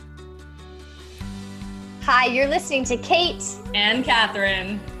Hi, you're listening to Kate and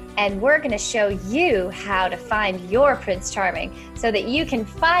Catherine, and we're going to show you how to find your Prince Charming so that you can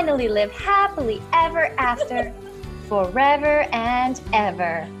finally live happily ever after, forever and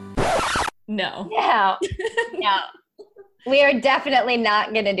ever. No. No. We are definitely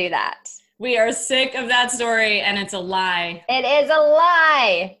not going to do that. We are sick of that story, and it's a lie. It is a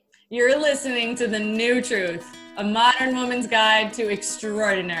lie. You're listening to The New Truth, a modern woman's guide to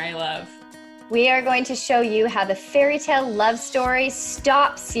extraordinary love. We are going to show you how the fairy tale love story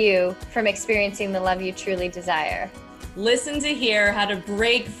stops you from experiencing the love you truly desire. Listen to hear how to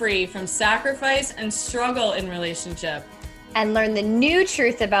break free from sacrifice and struggle in relationship. And learn the new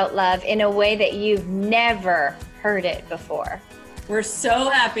truth about love in a way that you've never heard it before. We're so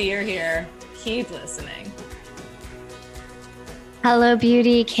happy you're here. Keep listening. Hello,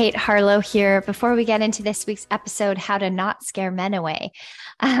 beauty. Kate Harlow here. Before we get into this week's episode, How to Not Scare Men Away,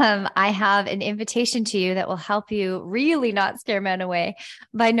 I have an invitation to you that will help you really not scare men away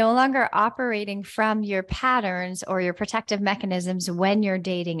by no longer operating from your patterns or your protective mechanisms when you're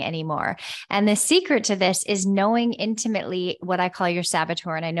dating anymore. And the secret to this is knowing intimately what I call your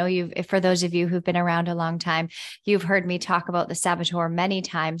saboteur. And I know for those of you who've been around a long time, you've heard me talk about the saboteur many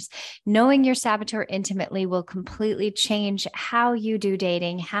times. Knowing your saboteur intimately will completely change how you do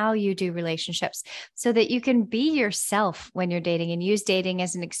dating, how you do relationships, so that you can be yourself when you're dating and use dating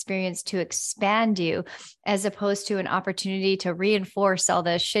as an experience to expand you, as opposed to an opportunity to reinforce all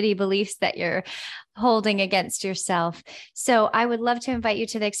the shitty beliefs that you're holding against yourself. So I would love to invite you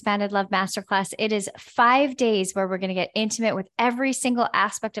to the Expanded Love Masterclass. It is 5 days where we're going to get intimate with every single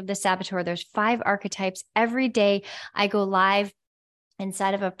aspect of the saboteur. There's 5 archetypes. Every day I go live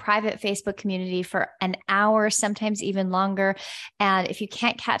inside of a private Facebook community for an hour, sometimes even longer. And if you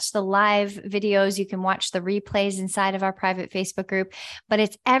can't catch the live videos, you can watch the replays inside of our private Facebook group. But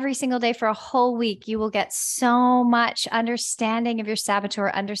it's every single day for a whole week. You will get so much understanding of your saboteur,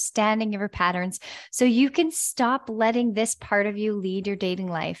 understanding of your patterns, so you can stop letting this part of you lead your dating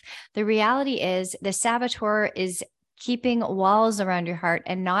life. The reality is the saboteur is keeping walls around your heart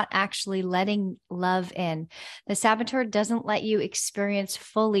and not actually letting love in. The saboteur doesn't let you experience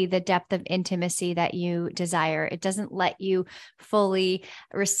fully the depth of intimacy that you desire. It doesn't let you fully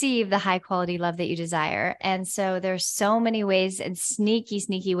receive the high quality love that you desire. And so there's so many ways and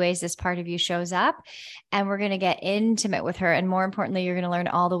sneaky ways this part of you shows up. And we're going to get intimate with her. And more importantly, you're going to learn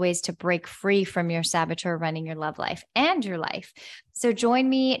all the ways to break free from your saboteur running your love life and your life. So join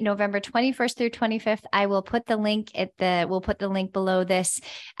me November 21st through 25th. I will put the link we'll put the link below this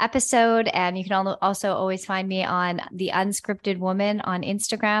episode. And you can also always find me on The Unscripted Woman on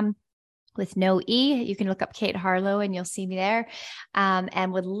Instagram with no E. You can look up Kate Harlow and you'll see me there.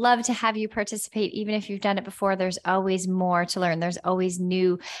 And would love to have you participate. Even if you've done it before, there's always more to learn. There's always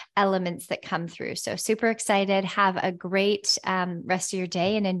new elements that come through. So super excited. Have a great rest of your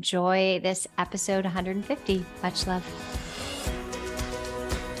day and enjoy this episode 150. Much love.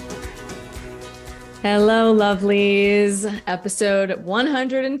 Hello, lovelies. Episode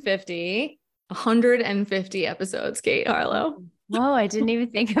 150. 150 episodes, Kate Harlow. Whoa, I didn't even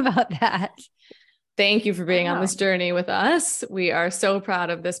think about that. Thank you for being on this journey with us. We are so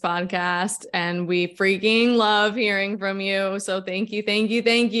proud of this podcast and we freaking love hearing from you. So thank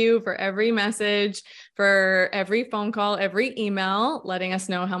you for every message, for every phone call, every email, letting us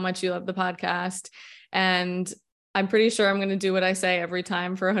know how much you love the podcast. And I'm pretty sure I'm going to do what I say every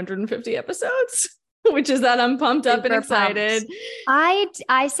time for 150 episodes. Which is that I'm pumped up and excited.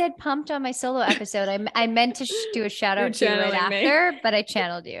 I said pumped on my solo episode. I meant to do a shout out to you right after, but I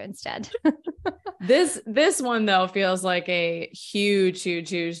channeled you instead. This one though feels like a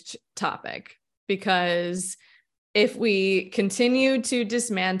huge topic, because if we continue to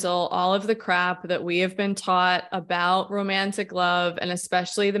dismantle all of the crap that we have been taught about romantic love, and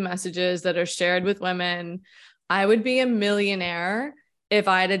especially the messages that are shared with women, I would be a millionaire if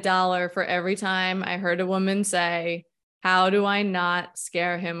I had $1 for every time I heard a woman say, how do I not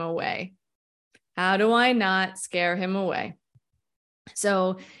scare him away? How do I not scare him away?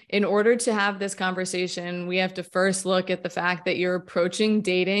 So in order to have this conversation, we have to first look at the fact that you're approaching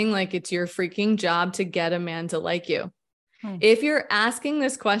dating like it's your freaking job to get a man to like you. If you're asking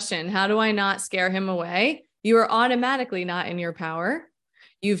this question, how do I not scare him away? You are automatically not in your power.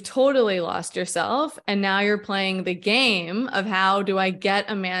 You've totally lost yourself. And now you're playing the game of how do I get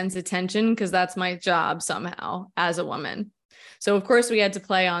a man's attention? Because that's my job somehow as a woman. So of course we had to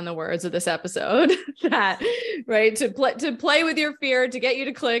play on the words of this episode that, right, to play with your fear, to get you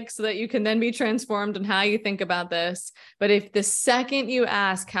to click so that you can then be transformed in how you think about this. But if the second you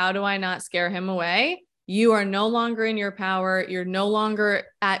ask, how do I not scare him away? You are no longer in your power. You're no longer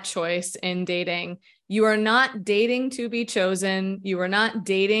at choice in dating. You are not dating to be chosen. You are not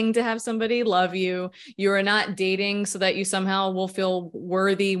dating to have somebody love you. You are not dating so that you somehow will feel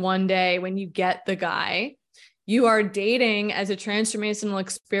worthy one day when you get the guy. You are dating as a transformational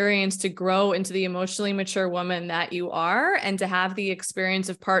experience to grow into the emotionally mature woman that you are, and to have the experience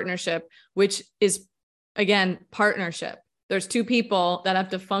of partnership, which is, again, partnership. There's two people that have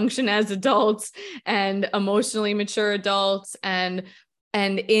to function as adults and emotionally mature adults and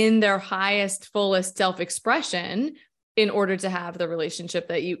in their highest, fullest self-expression in order to have the relationship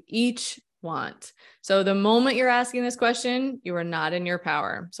that you each want. So the moment you're asking this question, you are not in your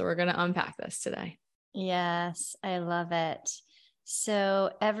power. So we're going to unpack this today. Yes, I love it.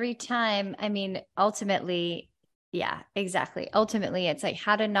 So every time, I mean, ultimately, yeah, exactly. Ultimately, it's like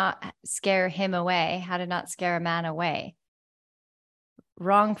how to not scare him away, how to not scare a man away.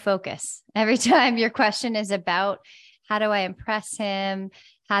 Wrong focus. Every time your question is about how do I impress him?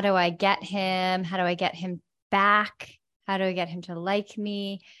 How do I get him? How do I get him back? How do I get him to like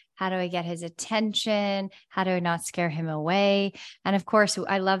me? How do I get his attention? How do I not scare him away? And of course,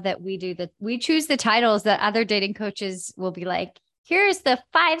 I love that we choose the titles that other dating coaches will be like, here's the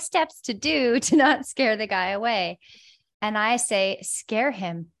 5 steps to do to not scare the guy away. And I say, scare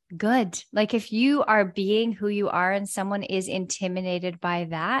him. Good. Like if you are being who you are and someone is intimidated by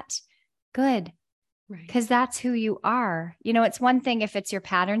that, good. Right. Because that's who you are. You know, it's one thing if it's your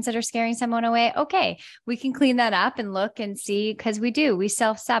patterns that are scaring someone away. Okay, we can clean that up and look and see, because we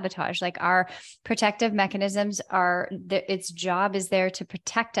self-sabotage. Like our protective mechanisms its job is there to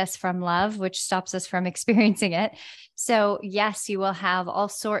protect us from love, which stops us from experiencing it. So yes, you will have all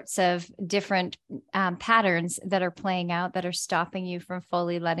sorts of different patterns that are playing out that are stopping you from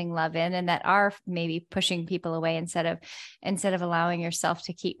fully letting love in, and that are maybe pushing people away instead of allowing yourself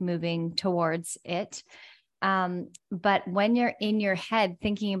to keep moving towards it. But when you're in your head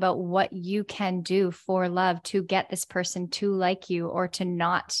thinking about what you can do for love to get this person to like you, or to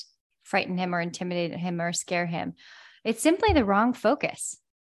not frighten him or intimidate him or scare him, it's simply the wrong focus.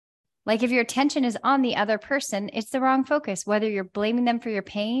 Like if your attention is on the other person, it's the wrong focus. Whether you're blaming them for your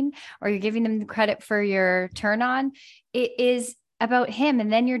pain or you're giving them the credit for your turn on, it is about him.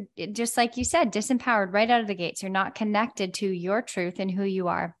 And then you're, just like you said, disempowered right out of the gates. You're not connected to your truth and who you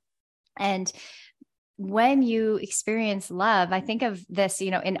are. And when you experience love, I think of this,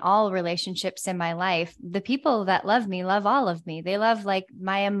 in all relationships in my life, the people that love me love all of me. They love like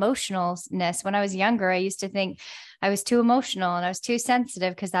my emotionalness. When I was younger, I used to think I was too emotional and I was too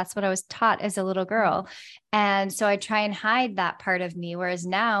sensitive because that's what I was taught as a little girl. And so I try and hide that part of me. Whereas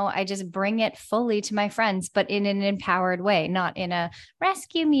now I just bring it fully to my friends, but in an empowered way, not in a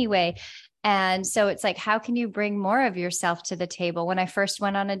rescue me way. And so it's like, how can you bring more of yourself to the table? When I first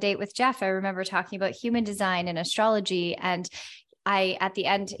went on a date with Jeff, I remember talking about human design and astrology. And at the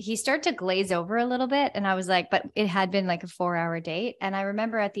end, he started to glaze over a little bit. And I was like, but it had been like a 4-hour date. And I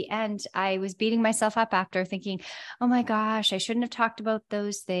remember at the end, I was beating myself up after thinking, oh my gosh, I shouldn't have talked about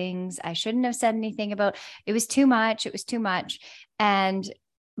those things. I shouldn't have said anything about, it was too much. It was too much.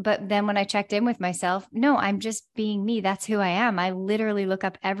 But then when I checked in with myself, no, I'm just being me. That's who I am. I literally look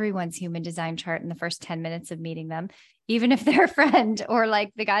up everyone's human design chart in the first 10 minutes of meeting them, even if they're a friend or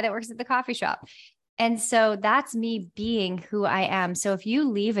like the guy that works at the coffee shop. And so that's me being who I am. So if you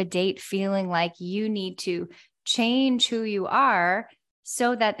leave a date feeling like you need to change who you are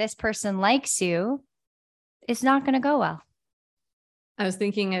so that this person likes you, it's not going to go well. I was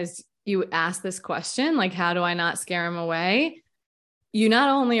thinking as you asked this question, like, how do I not scare him away? You not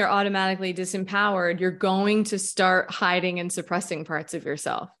only are automatically disempowered, you're going to start hiding and suppressing parts of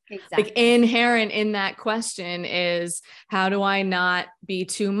yourself. Exactly. Like inherent in that question is, how do I not be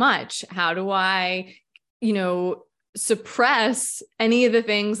too much? How do I, suppress any of the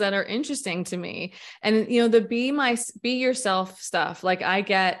things that are interesting to me? And, the be yourself stuff. Like I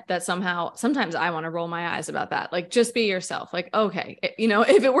get that sometimes I want to roll my eyes about that. Like, just be yourself. Like, okay,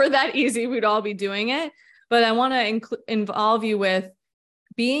 if it were that easy, we'd all be doing it. But I want to involve you with,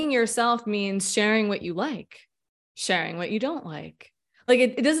 being yourself means sharing what you like, sharing what you don't like. Like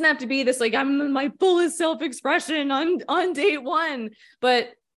it doesn't have to be this, like I'm in my fullest self-expression on date one, but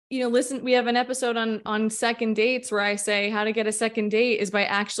listen, we have an episode on second dates where I say how to get a second date is by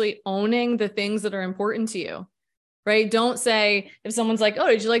actually owning the things that are important to you, right? Don't say, if someone's like, oh,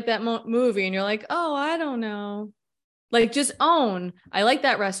 did you like that movie? And you're like, oh, I don't know. Like, just own, I like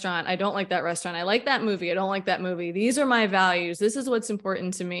that restaurant. I don't like that restaurant. I like that movie. I don't like that movie. These are my values. This is what's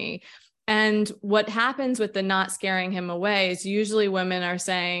important to me. And what happens with the not scaring him away is usually women are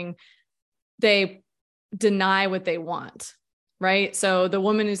saying they deny what they want, right? So the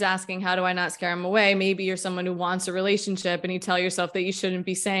woman who's asking, how do I not scare him away? Maybe you're someone who wants a relationship and you tell yourself that you shouldn't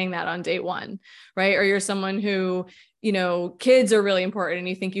be saying that on date one, right? Or you're someone who, kids are really important and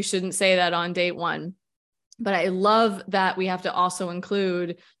you think you shouldn't say that on date one. But I love that we have to also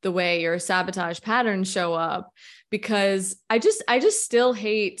include the way your sabotage patterns show up, because I just still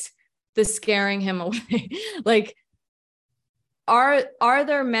hate the scaring him away. Like, are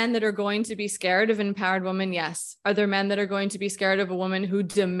there men that are going to be scared of an empowered woman? Yes. Are there men that are going to be scared of a woman who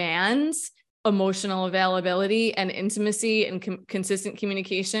demands emotional availability and intimacy and consistent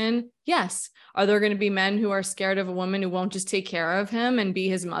communication? Yes. Are there going to be men who are scared of a woman who won't just take care of him and be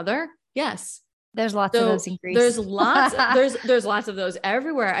his mother? Yes. There's lots of those in Greece. There's lots of those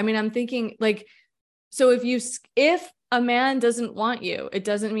everywhere. I mean, I'm thinking like, so if a man doesn't want you, it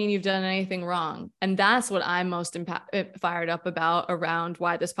doesn't mean you've done anything wrong. And that's what I'm most fired up about around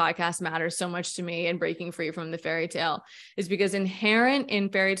why this podcast matters so much to me and breaking free from the fairy tale, is because inherent in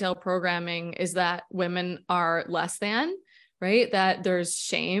fairy tale programming is that women are less than, right? That there's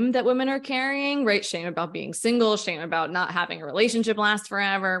shame that women are carrying, right? Shame about being single, shame about not having a relationship last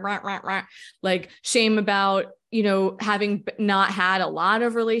forever, like shame about, having not had a lot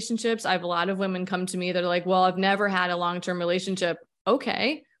of relationships. I have a lot of women come to me that are like, well, I've never had a long-term relationship.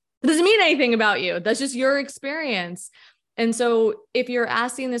 Okay. It doesn't mean anything about you. That's just your experience. And so if you're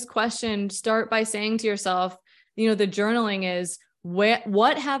asking this question, start by saying to yourself, the journaling is,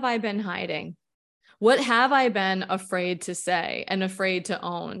 what have I been hiding? What have I been afraid to say and afraid to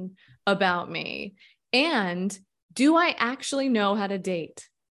own about me? And do I actually know how to date?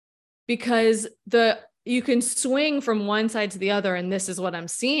 Because you can swing from one side to the other. And this is what I'm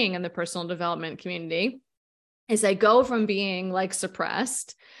seeing in the personal development community, is I go from being like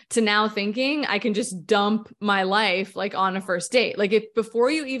suppressed to now thinking I can just dump my life like on a first date. Like, if before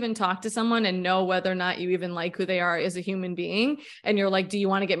you even talk to someone and know whether or not you even like who they are as a human being, and you're like, do you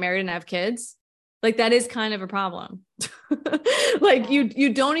want to get married and have kids? Like, that is kind of a problem. Like,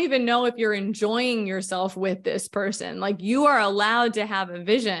 you don't even know if you're enjoying yourself with this person. Like, you are allowed to have a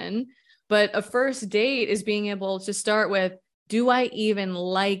vision, but a first date is being able to start with, do I even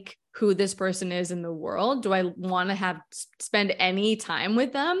like who this person is in the world? Do I want to spend any time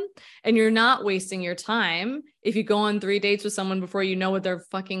with them? And you're not wasting your time if you go on 3 dates with someone before you know what their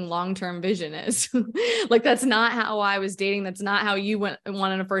fucking long-term vision is. Like, that's not how I was dating. That's not how you went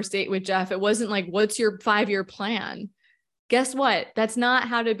on a first date with Jeff. It wasn't like, what's your 5-year plan? Guess what? That's not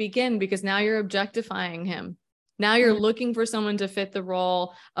how to begin, because now you're objectifying him. Now you're looking for someone to fit the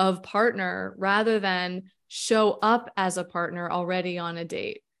role of partner rather than show up as a partner already on a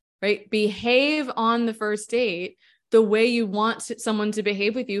date, right? Behave on the first date the way you want someone to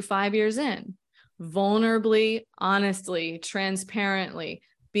behave with you 5 years in. Vulnerably, honestly, transparently,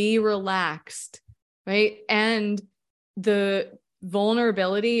 be relaxed, right? And the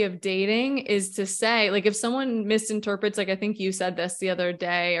vulnerability of dating is to say, like, if someone misinterprets, like I think you said this the other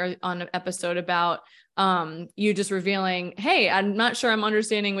day or on an episode about you just revealing, hey, I'm not sure I'm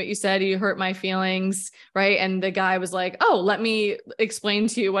understanding what you said. You hurt my feelings, right? And the guy was like, oh, let me explain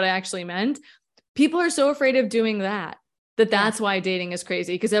to you what I actually meant. People are so afraid of doing that's why dating is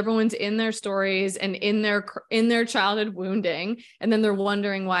crazy, because everyone's in their stories and in their childhood wounding, and then they're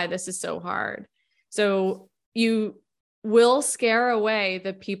wondering why this is so hard. So you will scare away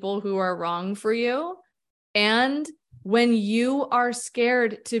the people who are wrong for you. And when you are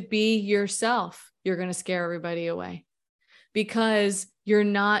scared to be yourself, you're going to scare everybody away because you're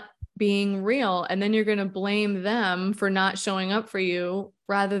not being real. And then you're going to blame them for not showing up for you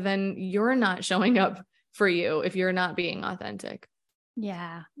rather than you're not showing up for you if you're not being authentic.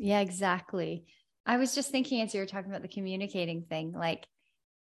 Yeah, exactly. I was just thinking as you were talking about the communicating thing, like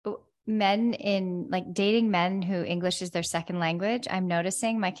men in like dating men who English is their second language, I'm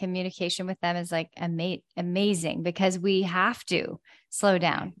noticing my communication with them is like amazing, because we have to slow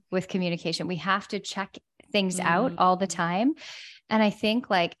down with communication. We have to check things out all the time. And I think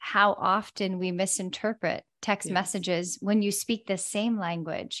like how often we misinterpret text messages when you speak the same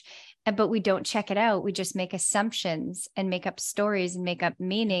language, but we don't check it out. We just make assumptions and make up stories and make up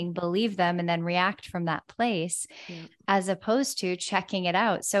meaning, believe them, and then react from that place, as opposed to checking it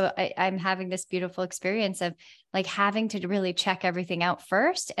out. So I'm having this beautiful experience of like having to really check everything out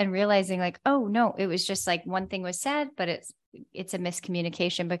first and realizing like, oh no, it was just like one thing was said, but it's a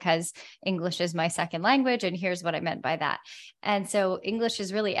miscommunication because English is my second language. And here's what I meant by that. And so English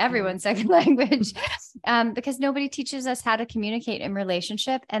is really everyone's second language, because nobody teaches us how to communicate in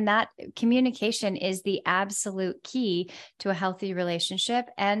relationship. And that communication is the absolute key to a healthy relationship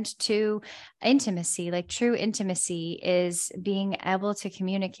and to intimacy. Like true intimacy is being able to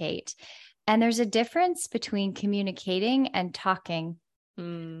communicate. And there's a difference between communicating and talking,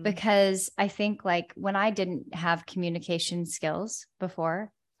 because I think like when I didn't have communication skills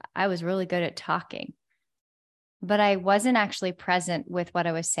before, I was really good at talking, but I wasn't actually present with what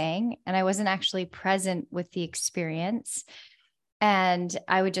I was saying. And I wasn't actually present with the experience. And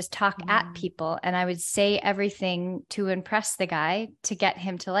I would just talk at people, and I would say everything to impress the guy to get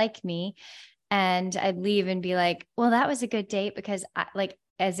him to like me. And I'd leave and be like, well, that was a good date, because I, like,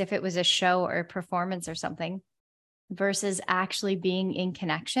 as if it was a show or a performance or something, versus actually being in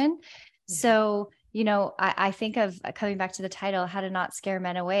connection. Yeah. So, I think of coming back to the title, How to Not Scare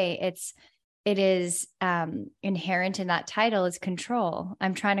Men Away. It is inherent in that title is control.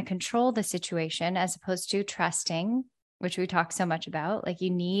 I'm trying to control the situation as opposed to trusting, which we talk so much about. Like,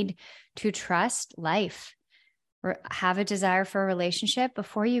 you need to trust life or have a desire for a relationship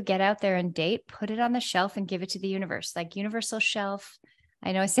before you get out there and date. Put it on the shelf and give it to the universe, like universal shelf.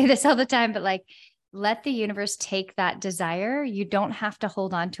 I know I say this all the time, but like, let the universe take that desire. You don't have to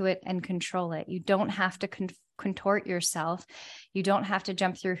hold on to it and control it. You don't have to contort yourself. You don't have to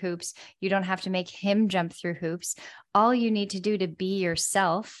jump through hoops. You don't have to make him jump through hoops. All you need to do to be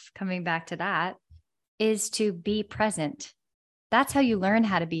yourself, coming back to that, is to be present. That's how you learn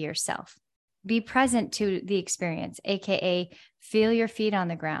how to be yourself. Be present to the experience, AKA feel your feet on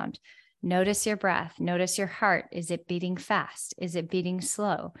the ground. Notice your breath. Notice your heart. Is it beating fast? Is it beating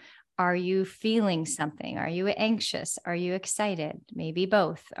slow? Are you feeling something? Are you anxious? Are you excited? Maybe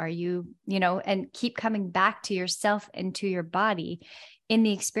both. Are you, and keep coming back to yourself and to your body in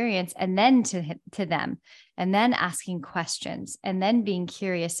the experience, and then to them, and then asking questions, and then being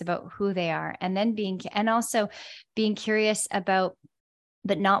curious about who they are, and also being curious about,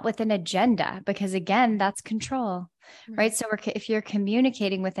 but not with an agenda, because again, that's control, right? So if you're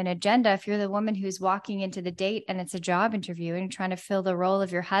communicating with an agenda, if you're the woman who's walking into the date and it's a job interview and trying to fill the role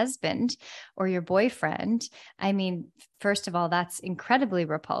of your husband or your boyfriend, I mean, first of all, that's incredibly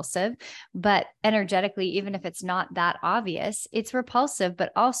repulsive, but energetically, even if it's not that obvious, it's repulsive,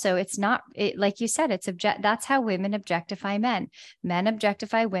 but also it's not, like you said, that's how women objectify men. Men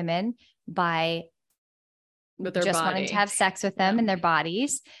objectify women by with their just body, wanting to have sex with them and their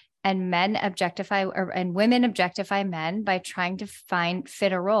bodies. And men objectify, and women objectify men by trying to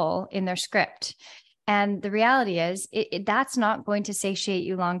fit a role in their script. And the reality is that's not going to satiate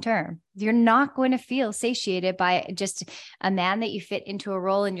you long-term. You're not going to feel satiated by just a man that you fit into a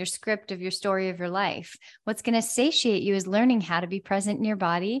role in your script of your story of your life. What's going to satiate you is learning how to be present in your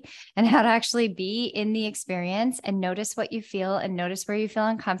body and how to actually be in the experience and notice what you feel and notice where you feel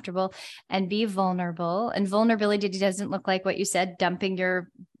uncomfortable and be vulnerable. And vulnerability doesn't look like what you said, dumping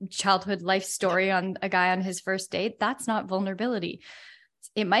your childhood life story on a guy on his first date. That's not vulnerability.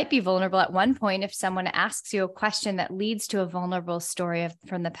 It might be vulnerable at one point if someone asks you a question that leads to a vulnerable story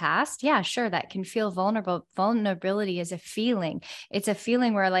from the past. Yeah, sure, that can feel vulnerable. Vulnerability is a feeling. It's a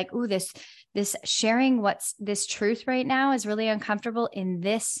feeling where like, ooh, this sharing what's this truth right now is really uncomfortable in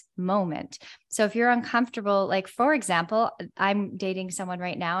this moment. So if you're uncomfortable, like for example, I'm dating someone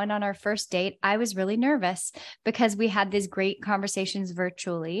right now, and on our first date, I was really nervous because we had these great conversations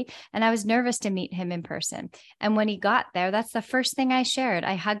virtually, and I was nervous to meet him in person. And when he got there, that's the first thing I shared.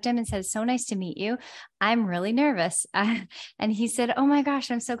 I hugged him and said, "So nice to meet you. I'm really nervous." And he said, "Oh my gosh,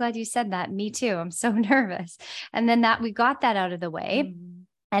 I'm so glad you said that. Me too. I'm so nervous." And then we got that out of the way.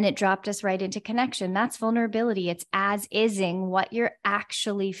 And it dropped us right into connection. That's vulnerability. It's as-ising what you're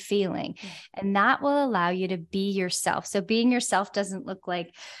actually feeling. And that will allow you to be yourself. So being yourself doesn't look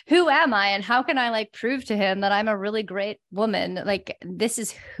like, who am I? And how can I like prove to him that I'm a really great woman? Like, this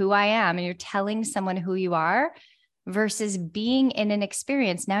is who I am. And you're telling someone who you are versus being in an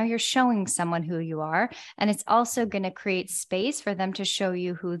experience. Now you're showing someone who you are. And it's also going to create space for them to show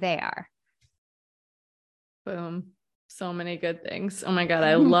you who they are. Boom. So many good things. Oh my God.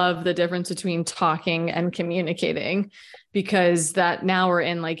 I love the difference between talking and communicating, because that now we're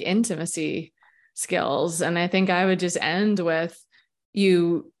in like intimacy skills. And I think I would just end with,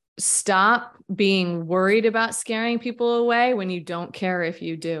 you stop being worried about scaring people away when you don't care if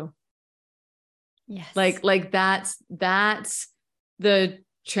you do. Yes. Like that's the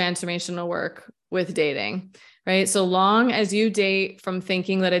transformational work with dating, right? So long as you date from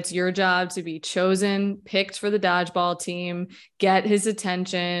thinking that it's your job to be chosen, picked for the dodgeball team, get his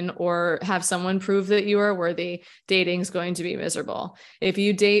attention, or have someone prove that you are worthy, dating's going to be miserable. If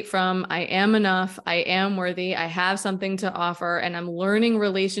you date from, I am enough, I am worthy, I have something to offer, and I'm learning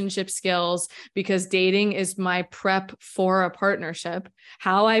relationship skills because dating is my prep for a partnership.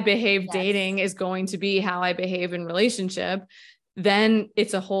 How I behave dating is going to be how I behave in relationship. Then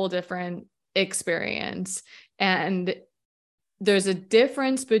it's a whole different experience. And there's a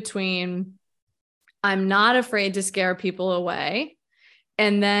difference between I'm not afraid to scare people away.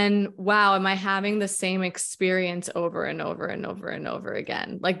 And then, wow, am I having the same experience over and over and over and over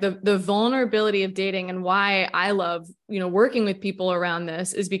again? Like the vulnerability of dating, and why I love, working with people around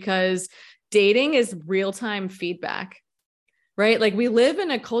this, is because dating is real-time feedback, right? Like we live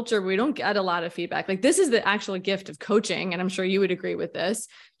in a culture where we don't get a lot of feedback. Like this is the actual gift of coaching. And I'm sure you would agree with this.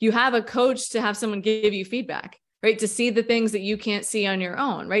 You have a coach to have someone give you feedback, right? To see the things that you can't see on your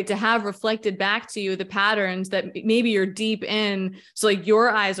own, right? To have reflected back to you the patterns that maybe you're deep in. So like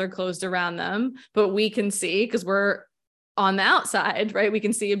your eyes are closed around them, but we can see because we're on the outside, right? We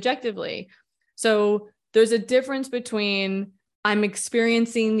can see objectively. So there's a difference between I'm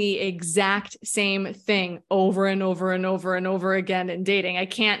experiencing the exact same thing over and over and over and over again in dating. I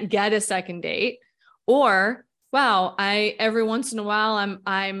can't get a second date. Or wow, every once in a while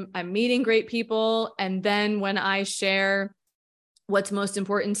I'm meeting great people, and then when I share what's most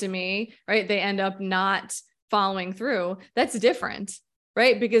important to me, right, they end up not following through. That's different,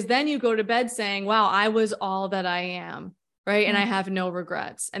 right? Because then you go to bed saying, wow, I was all that I am, right? And I have no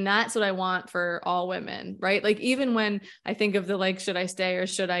regrets. And that's what I want for all women, right? Like even when I think of the like, should I stay or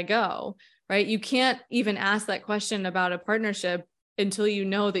should I go, right? You can't even ask that question about a partnership until you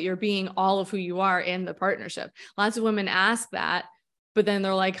know that you're being all of who you are in the partnership. Lots of women ask that, but then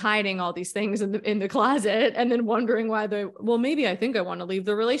they're like hiding all these things in the closet, and then wondering why maybe I think I want to leave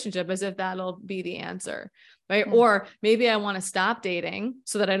the relationship, as if that'll be the answer, right? Mm-hmm. Or maybe I want to stop dating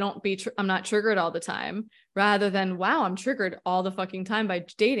so that I don't I'm not triggered all the time, rather than, wow, I'm triggered all the fucking time by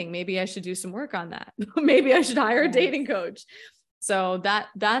dating. Maybe I should do some work on that. Maybe I should hire a dating coach. So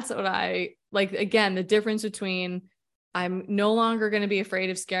that's what I like. Again, the difference between I'm no longer going to be afraid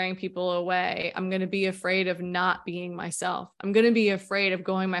of scaring people away. I'm going to be afraid of not being myself. I'm going to be afraid of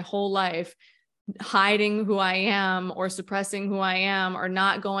going my whole life hiding who I am or suppressing who I am or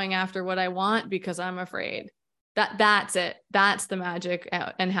not going after what I want because I'm afraid. That's it. That's the magic,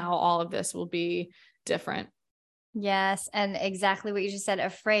 and how all of this will be different. Yes. And exactly what you just said,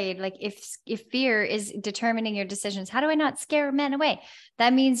 afraid. Like if fear is determining your decisions, how do I not scare men away?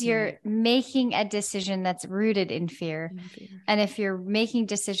 That means you're making a decision that's rooted in fear. And if you're making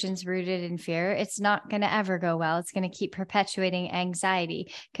decisions rooted in fear, it's not going to ever go well. It's going to keep perpetuating anxiety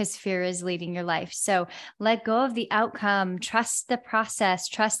because fear is leading your life. So let go of the outcome, trust the process,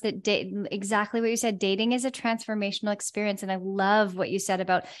 trust that exactly what you said, dating is a transformational experience. And I love what you said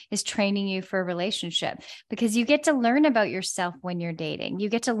about is training you for a relationship, because you get to learn about yourself when you're dating. You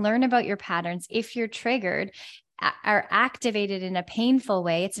get to learn about your patterns. If you're triggered, are activated in a painful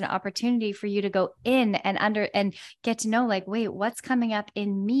way, it's an opportunity for you to go in and get to know, like, wait, what's coming up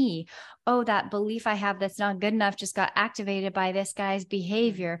in me? Oh, that belief I have that's not good enough just got activated by this guy's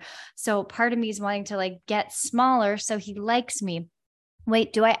behavior. So part of me is wanting to like get smaller so he likes me.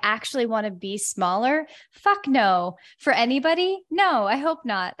 Wait, do I actually want to be smaller? Fuck no. For anybody? No, I hope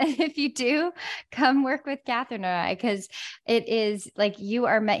not. If you do, come work with Catherine and I, because it is like you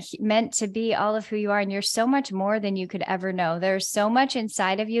are meant to be all of who you are. And you're so much more than you could ever know. There's so much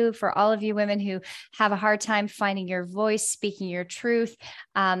inside of you for all of you women who have a hard time finding your voice, speaking your truth,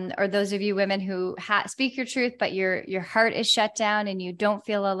 or those of you women who speak your truth, but your heart is shut down and you don't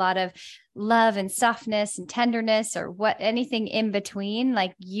feel a lot of love and softness and tenderness or anything in between.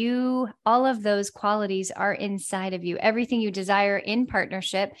 Like all of those qualities are inside of you. Everything you desire in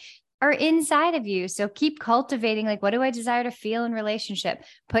partnership are inside of you. So keep cultivating, like, what do I desire to feel in relationship?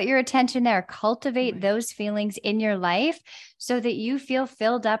 Put your attention there, cultivate those feelings in your life so that you feel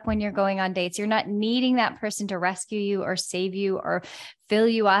filled up when you're going on dates. You're not needing that person to rescue you or save you or fill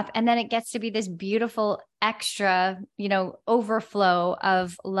you up. And then it gets to be this beautiful extra, overflow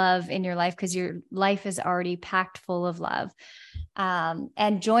of love in your life because your life is already packed full of love.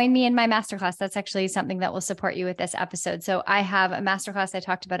 And join me in my masterclass. That's actually something that will support you with this episode. So I have a masterclass. I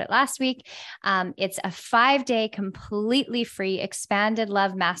talked about it last week. It's a 5-day, completely free expanded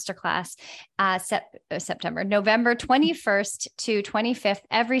love masterclass, November 21st to 25th,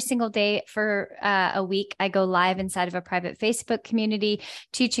 every single day for a week. I go live inside of a private Facebook community,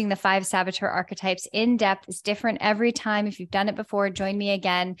 teaching the 5 saboteur archetypes in depth. It's different every time. If you've done it before, join me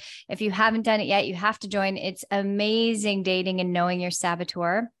again. If you haven't done it yet, you have to join. It's amazing dating and knowing your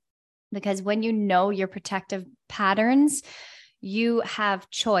saboteur, because when you know your protective patterns, you have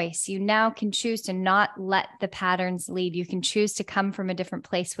choice. You now can choose to not let the patterns lead. You can choose to come from a different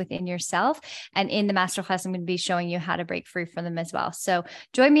place within yourself. And in the masterclass, I'm going to be showing you how to break free from them as well. So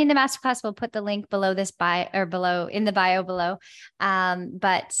join me in the masterclass. We'll put the link below this in the bio below.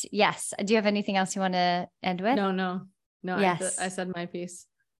 But yes, do you have anything else you want to end with? No. Yes. I said my piece.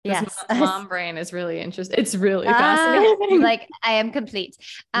 Yes. Mom brain is really interesting. It's really fascinating. Like I am complete.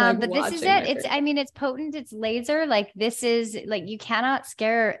 Like But this is it. It's potent. It's laser. Like this is like, you cannot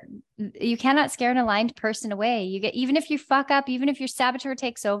scare an aligned person away. Even if you fuck up, even if your saboteur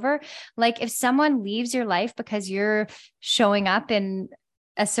takes over, like if someone leaves your life because you're showing up in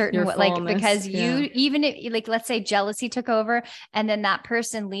a certain way, like because even if, like, let's say jealousy took over and then that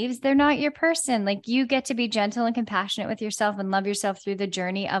person leaves, they're not your person. Like you get to be gentle and compassionate with yourself and love yourself through the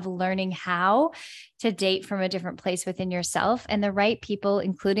journey of learning how to date from a different place within yourself. And the right people,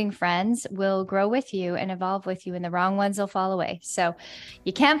 including friends, will grow with you and evolve with you, and the wrong ones will fall away. So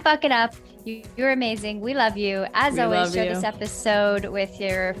you can't fuck it up. You're amazing. We love you. As always, share this episode with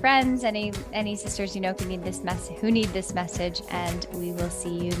your friends, any sisters you know who need this message, and we will see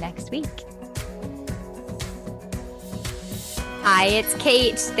you next week. Hi, it's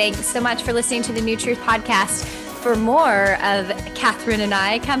Kate. Thanks so much for listening to the New Truth podcast. For more of Catherine and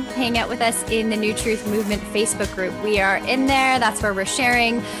I, come hang out with us in the New Truth Movement Facebook group. We are in there. That's where we're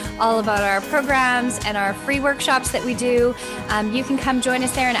sharing all about our programs and our free workshops that we do. You can come join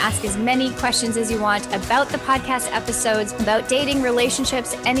us there and ask as many questions as you want about the podcast episodes, about dating,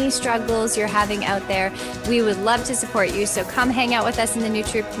 relationships, any struggles you're having out there. We would love to support you. So come hang out with us in the New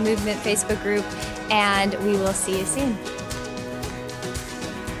Truth Movement Facebook group, and we will see you soon.